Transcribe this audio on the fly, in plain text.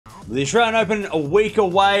With the Australian Open a week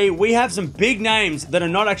away, we have some big names that are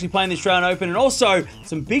not actually playing the Australian Open, and also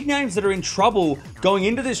some big names that are in trouble going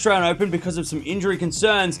into the Australian Open because of some injury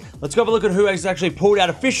concerns. Let's go have a look at who has actually pulled out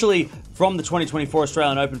officially from the 2024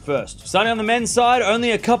 Australian Open first. Starting on the men's side,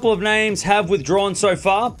 only a couple of names have withdrawn so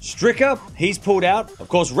far. Stricker, he's pulled out. Of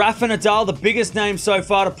course, Rafael Nadal, the biggest name so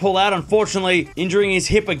far to pull out, unfortunately injuring his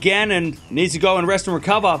hip again and needs to go and rest and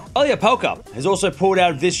recover. Ilya Pelka has also pulled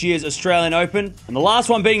out of this year's Australian Open. And the last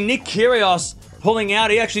one being Nick Kyrgios, pulling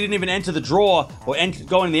out. He actually didn't even enter the draw or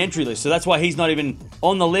go in the entry list, so that's why he's not even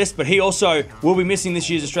on the list, but he also will be missing this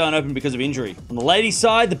year's Australian Open because of injury. On the ladies'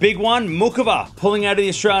 side, the big one, Muchova, pulling out of the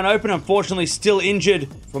Australian Open, unfortunately still injured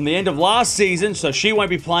from the end of last season, so she won't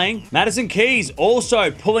be playing. Madison Keys also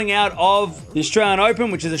pulling out of the Australian Open,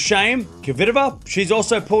 which is a shame. Kvitova, she's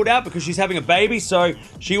also pulled out because she's having a baby, so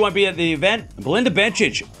she won't be at the event. And Belinda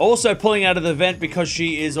Bencic also pulling out of the event because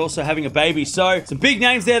she is also having a baby. So some big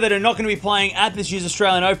names there that are not going to be playing at this year's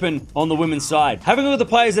Australian Open on the women's side. Having a look at the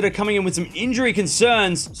players that are coming in with some injury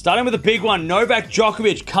concerns, starting with the big one, Novak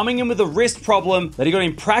Djokovic coming in with a wrist problem that he got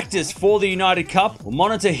in practice for the United Cup. We'll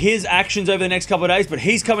monitor his actions over the next couple of days, but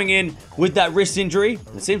he's coming in with that wrist injury.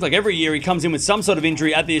 It seems like every year he comes in with some sort of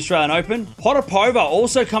injury at the Australian Open. Potapova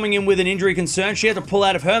also coming in with an injury concern. She had to pull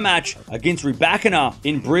out of her match against Rybakina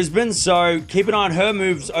in Brisbane, so keep an eye on her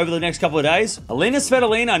moves over the next couple of days. Elina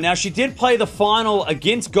Svitolina, now she did play the final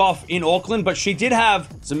against Gauff in Auckland, but she did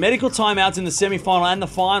have some medical timeouts in the semi-final and the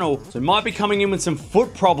final, so might be coming in with some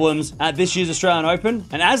foot problems at this year's Australian Open.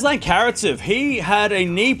 And Aslan Karatsev, he had a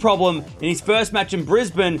knee problem in his first match in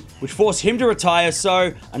Brisbane, which forced him to retire,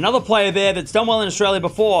 so another player there that's done well in Australia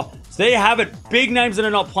before. So there you have it. Big names that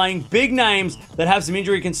are not playing. Big names that have some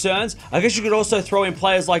injury concerns. I guess you could also throw in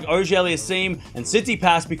players like Auger-Aliassime and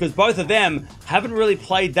Tsitsipas because both of them haven't really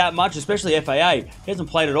played that much, especially FAA. He hasn't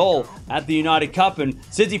played at all at the United Cup, and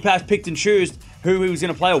Tsitsipas picked and chose who he was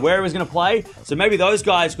going to play or where he was going to play. So maybe those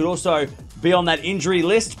guys could also be on that injury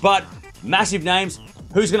list, but massive names.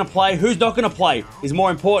 Who's going to play, who's not going to play is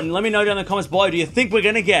more important. Let me know down in the comments below. Do you think we're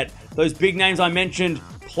going to get those big names I mentioned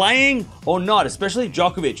playing or not, especially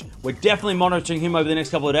Djokovic? We're definitely monitoring him over the next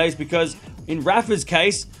couple of days because in Rafa's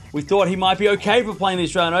case, we thought he might be okay for playing the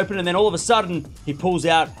Australian Open, and then all of a sudden, he pulls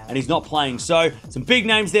out and he's not playing. So, some big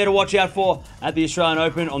names there to watch out for at the Australian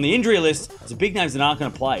Open. On the injury list, some big names that aren't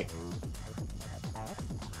going to play.